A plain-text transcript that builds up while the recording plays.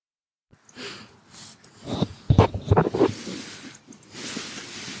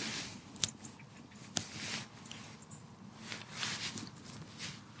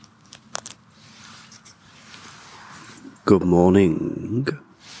Good morning.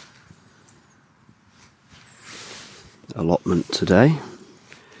 Allotment today.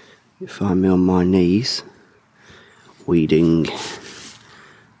 You find me on my knees, weeding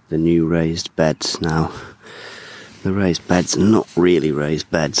the new raised beds. Now, the raised beds are not really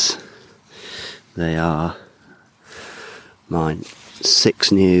raised beds. They are mine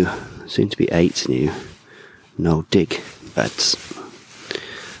 6 new, soon to be 8 new, no dig beds.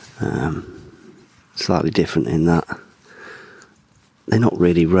 Slightly different in that they're not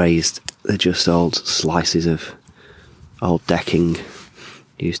really raised, they're just old slices of old decking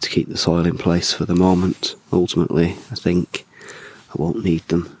used to keep the soil in place for the moment. Ultimately, I think I won't need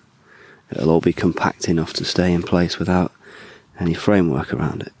them. It'll all be compact enough to stay in place without any framework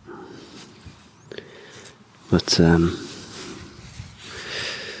around it. But I'm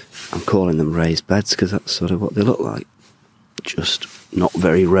calling them raised beds because that's sort of what they look like. Just not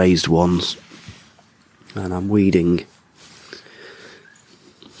very raised ones. And I'm weeding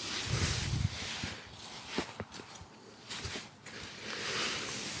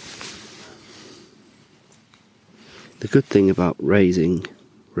the good thing about weeding,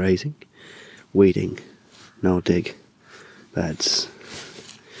 no dig beds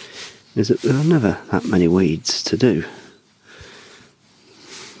is that there are never that many weeds to do.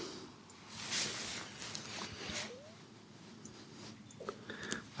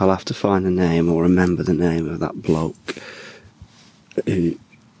 I'll have to find the name or remember the name of that bloke who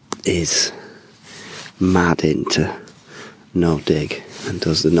is mad into no dig and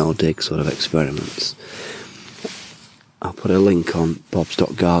does the no dig sort of experiments. I'll put a link on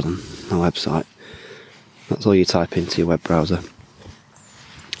bobs.garden, my website. That's all you type into your web browser.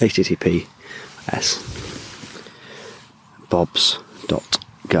 https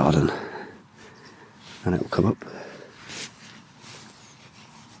bobs.garden and it'll come up.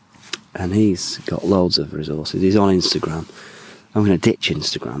 And he's got loads of resources. He's on Instagram. I'm going to ditch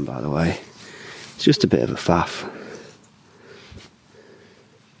Instagram, by the way. It's just a bit of a faff.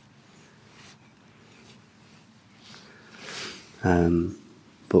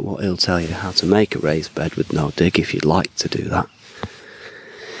 But what he'll tell you how to make a raised bed with no dig, if you'd like to do that,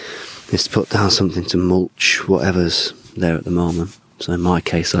 is to put down something to mulch whatever's there at the moment. So in my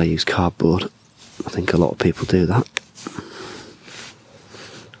case, I use cardboard. I think a lot of people do that.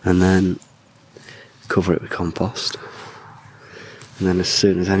 And then cover it with compost. And then as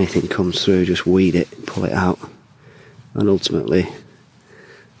soon as anything comes through, just weed it, pull it out. And ultimately,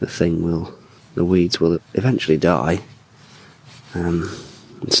 the weeds will eventually die. And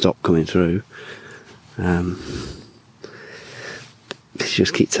stop coming through. They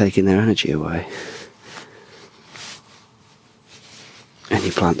just keep taking their energy away. And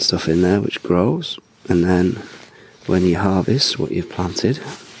you plant stuff in there which grows, and then when you harvest what you've planted,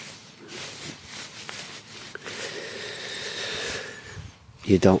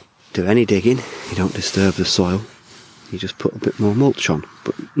 you don't do any digging, you don't disturb the soil, you just put a bit more mulch on,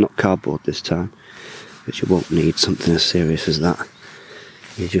 but not cardboard this time, which you won't need something as serious as that.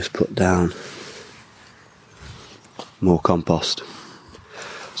 You just put down more compost.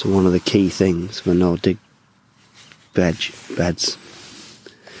 So one of the key things for no dig beds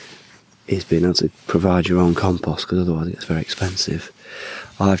is being able to provide your own compost, because otherwise it gets very expensive.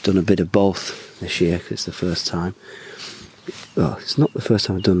 I've done a bit of both this year because it's the first time. Well, it's not the first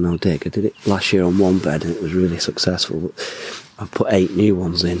time I've done no dig. I did it last year on one bed and it was really successful, but I've put 8 new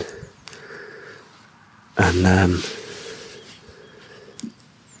ones in. And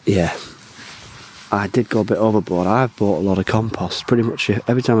yeah, I did go a bit overboard. I've bought a lot of compost. Pretty much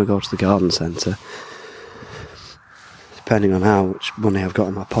every time I go to the garden centre, depending on how much money I've got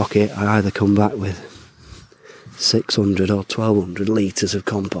in my pocket, I either come back with 600 or 1200 litres of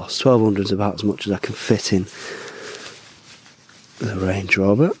compost. 1200 is about as much as I can fit in the Range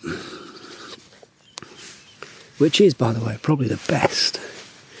Rover, which is, by the way, probably the best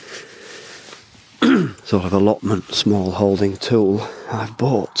sort of allotment, small holding tool I've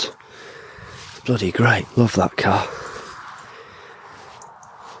bought. It's bloody great, love that car.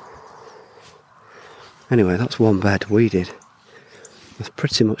 Anyway, that's one bed weeded. I've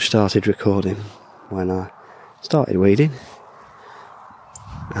pretty much started recording when I started weeding,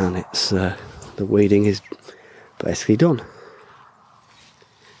 and it's the weeding is basically done.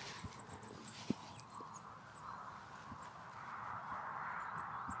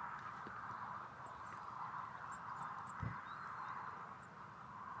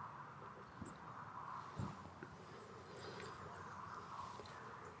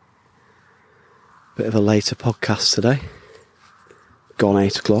 Bit of a later podcast today. Gone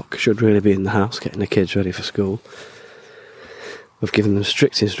 8 o'clock, should really be in the house getting the kids ready for school. We've given them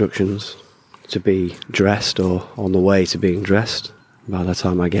strict instructions to be dressed or on the way to being dressed by the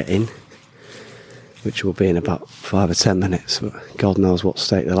time I get in, which will be in about 5 or 10 minutes, but God knows what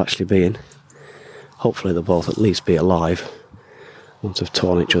state they'll actually be in. Hopefully they'll both at least be alive once they've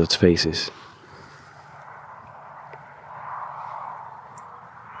torn each other to pieces.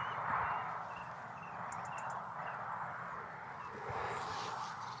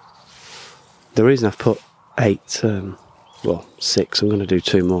 The reason I've put 6, I'm going to do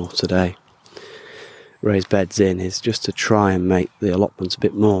 2 more today, raised beds in, is just to try and make the allotments a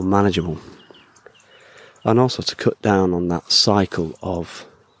bit more manageable. And also to cut down on that cycle of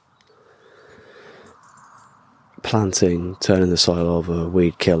planting, turning the soil over,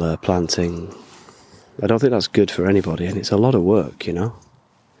 weed killer, planting. I don't think that's good for anybody, and it's a lot of work, you know.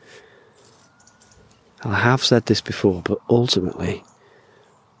 I have said this before, but ultimately,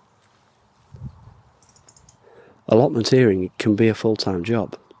 allotmenteering can be a full-time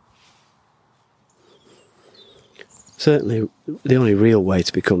job. Certainly, the only real way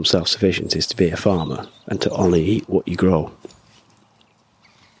to become self-sufficient is to be a farmer and to only eat what you grow.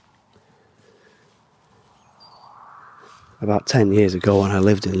 About 10 years ago when I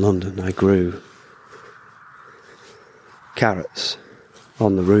lived in London, I grew carrots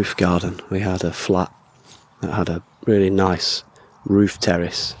on the roof garden. We had a flat that had a really nice roof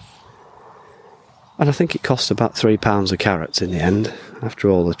terrace. And I think it cost about £3 a carrots in the end,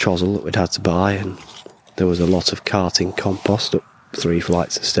 after all the chozzle that we'd had to buy, and there was a lot of carting compost up 3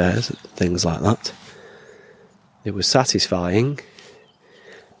 flights of stairs, things like that. It was satisfying,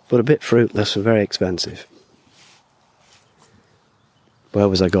 but a bit fruitless and very expensive. Where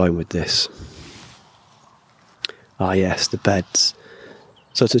was I going with this? Ah yes, the beds.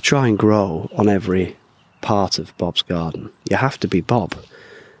 So to try and grow on every part of Bob's garden, you have to be Bob.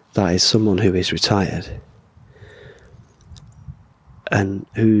 That is someone who is retired and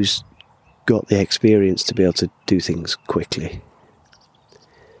who's got the experience to be able to do things quickly.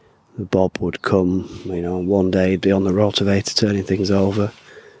 Bob would come, one day he'd be on the rotavator turning things over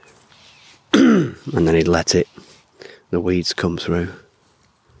and then he'd let the weeds come through.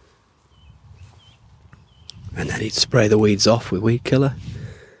 And then he'd spray the weeds off with weed killer.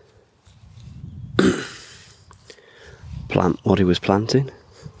 Plant what he was planting.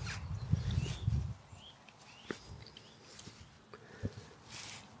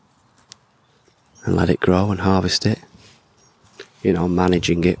 And let it grow and harvest it.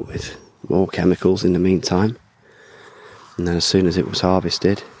 Managing it with more chemicals in the meantime. And then as soon as it was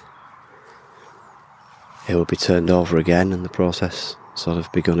harvested, it would be turned over again and the process sort of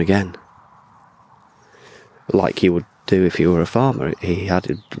begun again. Like you would do if you were a farmer. He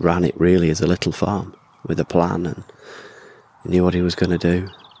ran it really as a little farm with a plan and knew what he was going to do.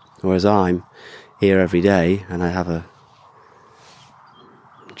 Whereas I'm here every day and I have a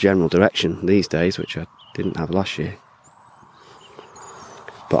general direction these days, which I didn't have last year.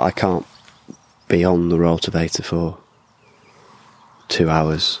 But I can't be on the rotavator for 2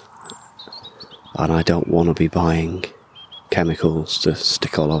 hours, and I don't want to be buying chemicals to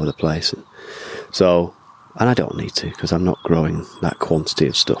stick all over the place. And I don't need to, because I'm not growing that quantity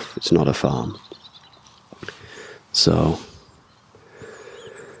of stuff. It's not a farm. So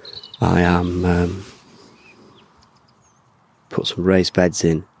I am put some raised beds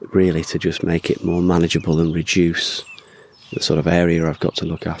in, really to just make it more manageable and reduce the sort of area I've got to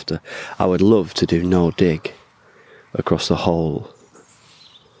look after. I would love to do no dig across the whole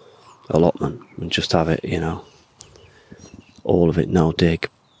allotment and just have it, all of it no dig.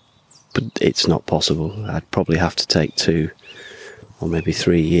 But it's not possible. I'd probably have to take 2 or maybe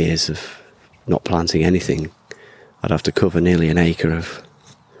 3 years of not planting anything. I'd have to cover nearly an acre of,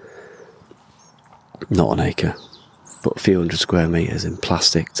 not an acre, but a few hundred square metres in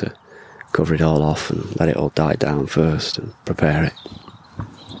plastic to cover it all off and let it all die down first and prepare it.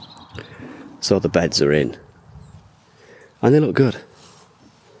 So the beds are in. And they look good.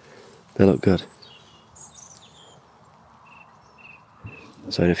 They look good.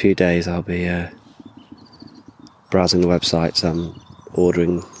 So in a few days I'll be browsing the websites and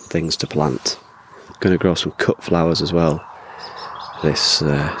ordering things to plant. I'm going to grow some cut flowers as well this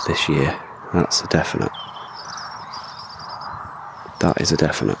year. That's a definite. That is a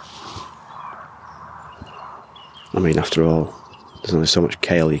definite. I mean, after all, there's only so much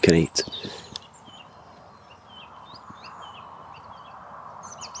kale you can eat.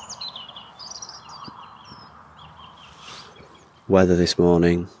 Weather this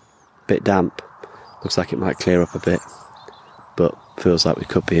morning, a bit damp. Looks like it might clear up a bit, but feels like we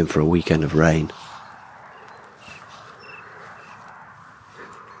could be in for a weekend of rain.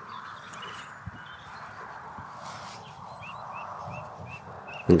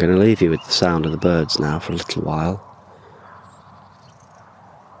 I'm going to leave you with the sound of the birds now for a little while.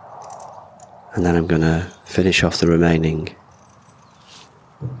 And then I'm going to finish off the remaining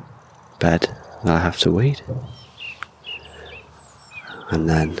bed that I have to weed. And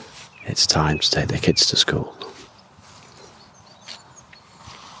then it's time to take the kids to school.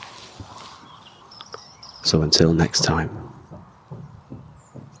 So until next time.